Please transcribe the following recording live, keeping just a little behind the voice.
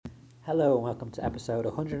Hello and welcome to episode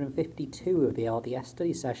 152 of the LDS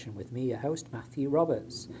study session with me, your host Matthew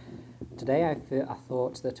Roberts. Today I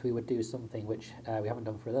thought that we would do something which we haven't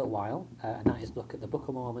done for a little while, and that is look at the Book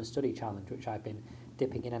of Mormon study challenge, which I've been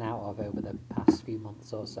dipping in and out of over the past few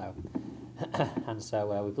months or so. And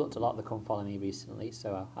so we've looked a lot at the Come Follow Me recently,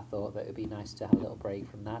 so I thought that it would be nice to have a little break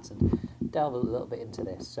from that and delve a little bit into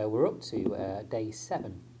this. So we're up to day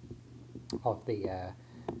 7 of the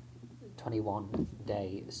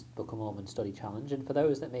 21-day Book of Mormon study challenge, and for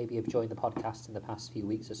those that maybe have joined the podcast in the past few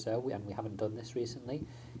weeks or so, and we haven't done this recently,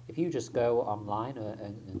 if you just go online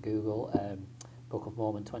and Google Book of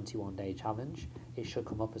Mormon 21-day challenge, it should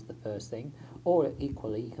come up as the first thing. Or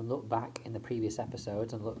equally, you can look back in the previous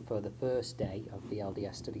episodes and look for the first day of the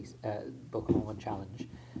LDS studies Book of Mormon challenge.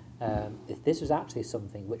 If this was actually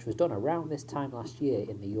something which was done around this time last year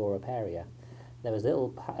in the Europe area. There was little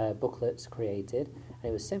booklets created, and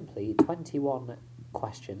it was simply 21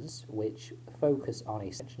 questions which focus on a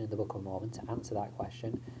section in the Book of Mormon to answer that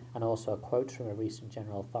question, and also a quote from a recent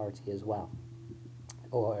general authority as well,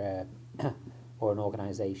 or or an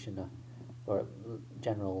organisation or a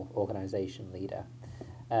general organisation leader.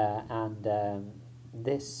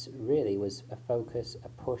 This really was a focus, a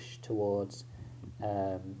push towards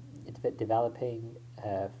developing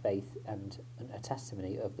faith and a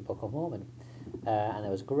testimony of the Book of Mormon. And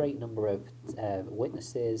there was a great number of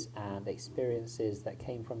witnesses and experiences that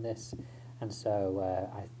came from this. And so,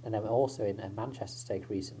 and then also in Manchester Stake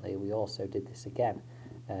recently, we also did this again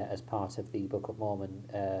as part of the Book of Mormon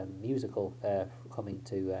musical coming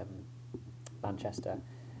to Manchester.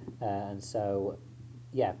 And so,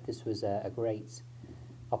 yeah, this was a great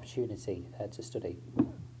opportunity to study.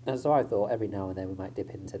 And so I thought every now and then we might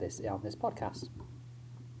dip into this on this podcast.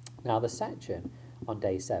 Now, the section on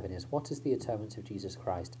day 7 is what is the atonement of Jesus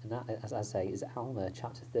Christ, and that, as I say, is Alma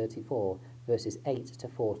chapter 34 verses 8 to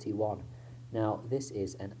 41. Now this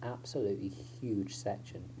is an absolutely huge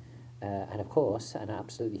section, and of course an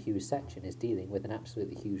absolutely huge section is dealing with an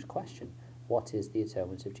absolutely huge question: what is the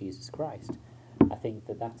atonement of Jesus Christ? I think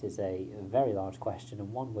that is a very large question,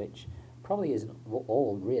 and one which probably isn't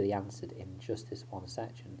all really answered in just this one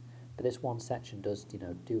section, but this one section does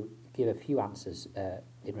give a few answers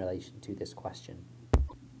in relation to this question.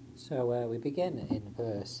 So we begin in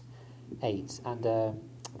verse 8, and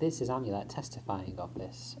this is Amulet testifying of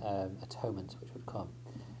this atonement which would come,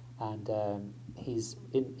 and he's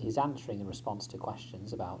answering in response to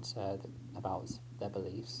questions about their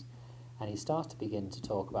beliefs, and he starts to begin to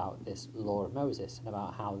talk about this law of Moses and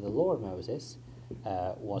about how the law of Moses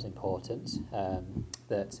was important,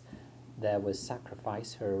 that there was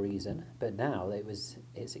sacrifice for a reason, but now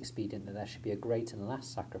it's expedient that there should be a great and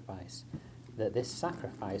last sacrifice, that this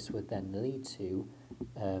sacrifice would then lead to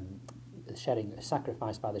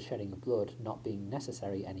sacrifice by the shedding of blood not being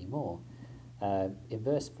necessary anymore. In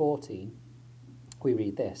verse 14 we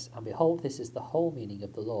read this: "And behold, this is the whole meaning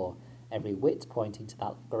of the law, every whit pointing to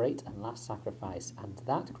that great and last sacrifice, and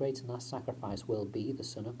that great and last sacrifice will be the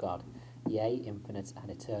Son of God, yea, infinite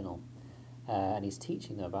and eternal." And he's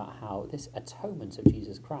teaching them about how this atonement of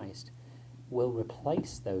Jesus Christ will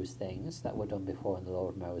replace those things that were done before in the law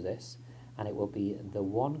of Moses, and it will be the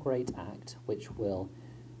one great act which will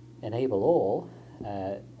enable all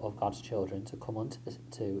of God's children to come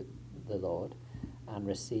unto the Lord and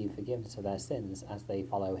receive forgiveness of their sins as they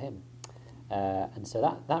follow him. And so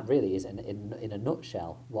that really is, in a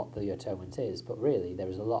nutshell, what the atonement is, but really there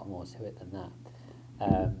is a lot more to it than that.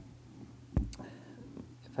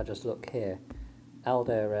 If I just look here,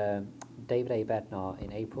 Elder David A. Bednar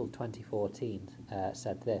in April 2014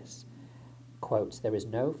 said this, quote, "There is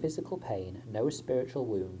no physical pain, no spiritual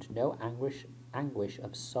wound, no anguish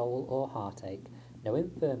of soul or heartache, no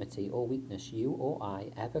infirmity or weakness you or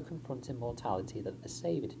I ever confront in mortality that the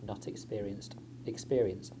Saviour did not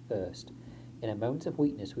experience first. In a moment of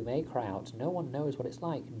weakness we may cry out, 'No one knows what it's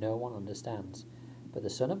like, no one understands.' But the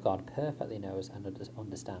Son of God perfectly knows and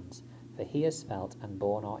understands, for he has felt and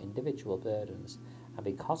borne our individual burdens, and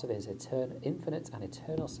because of his infinite and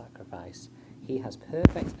eternal sacrifice, he has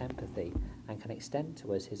perfect empathy and can extend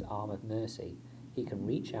to us his arm of mercy. He can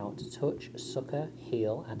reach out to touch, succour,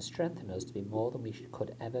 heal, and strengthen us to be more than we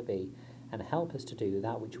could ever be, and help us to do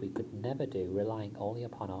that which we could never do, relying only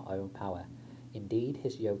upon our own power. Indeed,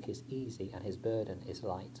 his yoke is easy and his burden is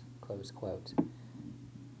light." Close quote.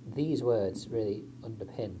 These words really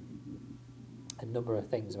underpin a number of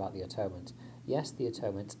things about the atonement. Yes, the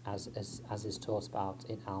atonement, as is taught about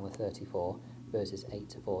in Alma 34, verses 8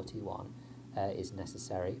 to 41, is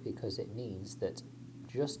necessary because it means that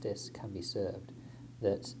justice can be served,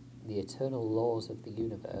 that the eternal laws of the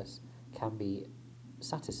universe can be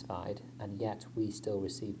satisfied, and yet we still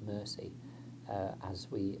receive mercy as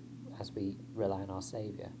we rely on our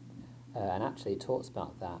Saviour. And actually, it talks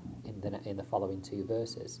about that in the following two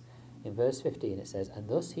verses. In verse 15, it says, "And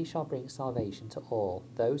thus he shall bring salvation to all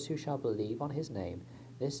those who shall believe on his name.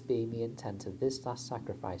 This being the intent of this last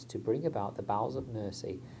sacrifice, to bring about the bowels of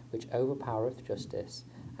mercy, which overpowereth justice,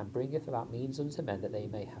 and bringeth about means unto men that they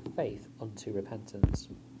may have faith unto repentance."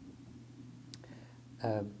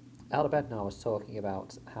 Elder Bednar was talking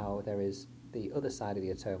about how there is the other side of the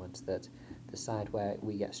atonement, that the side where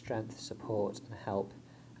we get strength, support, and help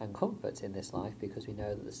and comfort in this life, because we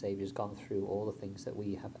know that the Saviour's gone through all the things that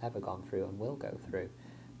we have ever gone through and will go through.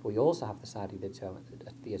 But we also have the side of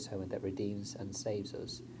the atonement that redeems and saves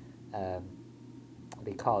us,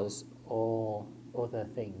 because all other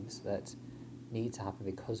things that need to happen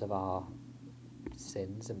because of our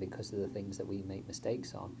sins and because of the things that we make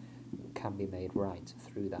mistakes on can be made right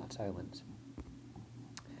through that atonement.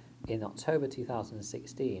 In October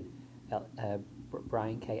 2016,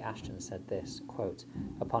 Brian K. Ashton said this, quote,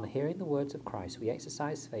 "Upon hearing the words of Christ, we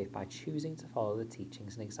exercise faith by choosing to follow the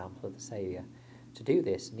teachings and example of the Saviour. To do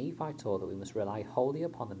this, Nephi taught that we must rely wholly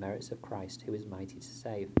upon the merits of Christ, who is mighty to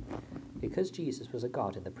save. Because Jesus was a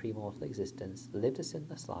God in the premortal existence, lived a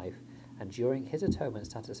sinless life, and during his atonement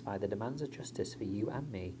satisfied the demands of justice for you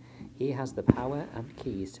and me, he has the power and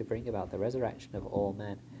keys to bring about the resurrection of all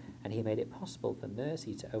men, and he made it possible for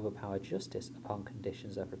mercy to overpower justice upon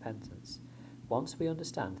conditions of repentance. Once we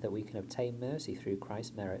understand that we can obtain mercy through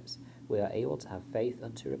Christ's merits, we are able to have faith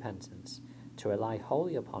unto repentance. To rely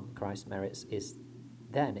wholly upon Christ's merits is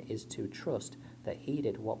to trust that he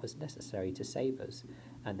did what was necessary to save us,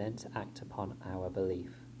 and then to act upon our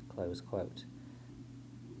belief." Close quote.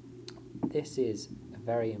 This is a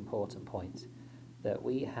very important point, that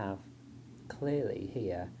we have clearly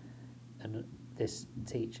here and this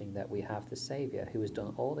teaching that we have the Saviour who has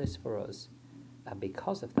done all this for us, and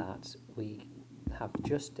because of that we have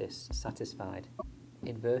justice satisfied.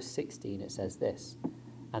 In verse 16 it says this,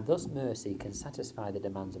 "And thus mercy can satisfy the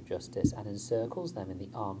demands of justice and encircles them in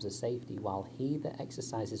the arms of safety, while he that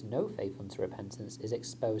exercises no faith unto repentance is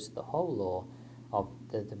exposed to the whole law of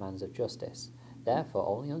the demands of justice. Therefore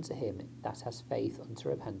only unto him that has faith unto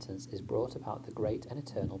repentance is brought about the great and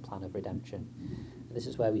eternal plan of redemption." And this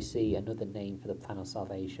is where we see another name for the plan of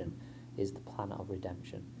salvation is the plan of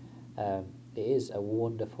redemption. It is a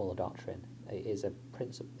wonderful doctrine. It is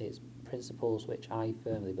it's principles which I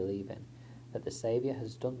firmly believe in, that the Saviour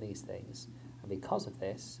has done these things, and because of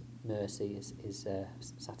this, mercy is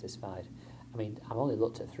satisfied. I mean, I've only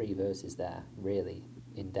looked at 3 verses there, really,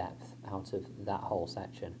 in depth, out of that whole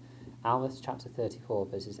section. Alma chapter 34,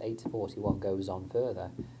 verses 8 to 41 goes on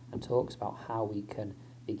further and talks about how we can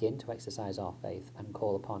begin to exercise our faith and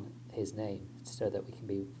call upon his name so that we can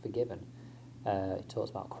be forgiven. It talks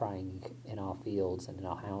about crying in our fields and in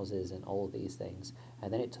our houses and all of these things.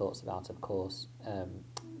 And then it talks about, of course,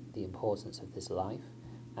 the importance of this life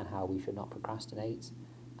and how we should not procrastinate,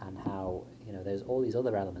 and how, there's all these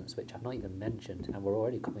other elements which I've not even mentioned, and we're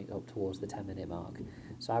already coming up towards the 10-minute mark.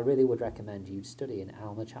 So I really would recommend you study in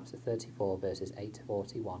Alma chapter 34, verses 8 to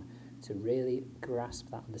 41, to really grasp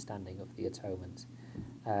that understanding of the atonement.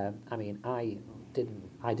 I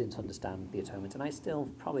didn't understand the atonement, and I still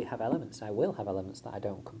probably have elements. I will have elements that I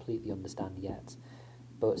don't completely understand yet.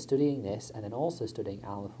 But studying this and then also studying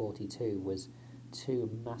Alma 42 was 2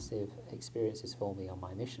 massive experiences for me on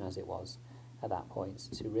my mission, as it was at that point,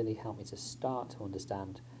 to really help me to start to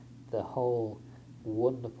understand the whole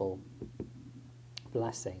wonderful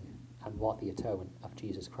blessing and what the atonement of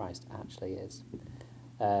Jesus Christ actually is.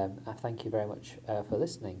 I thank you very much for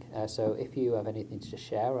listening. So if you have anything to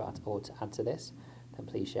share or to add to this, then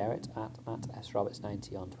please share it at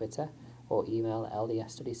MattSRoberts90 on Twitter, or email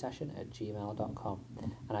ldsstudysession@gmail.com.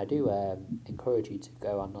 And I do encourage you to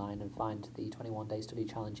go online and find the 21-day study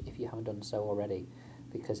challenge if you haven't done so already,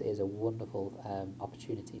 because it is a wonderful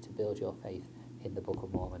opportunity to build your faith in the Book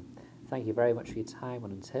of Mormon. Thank you very much for your time,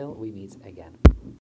 and until we meet again.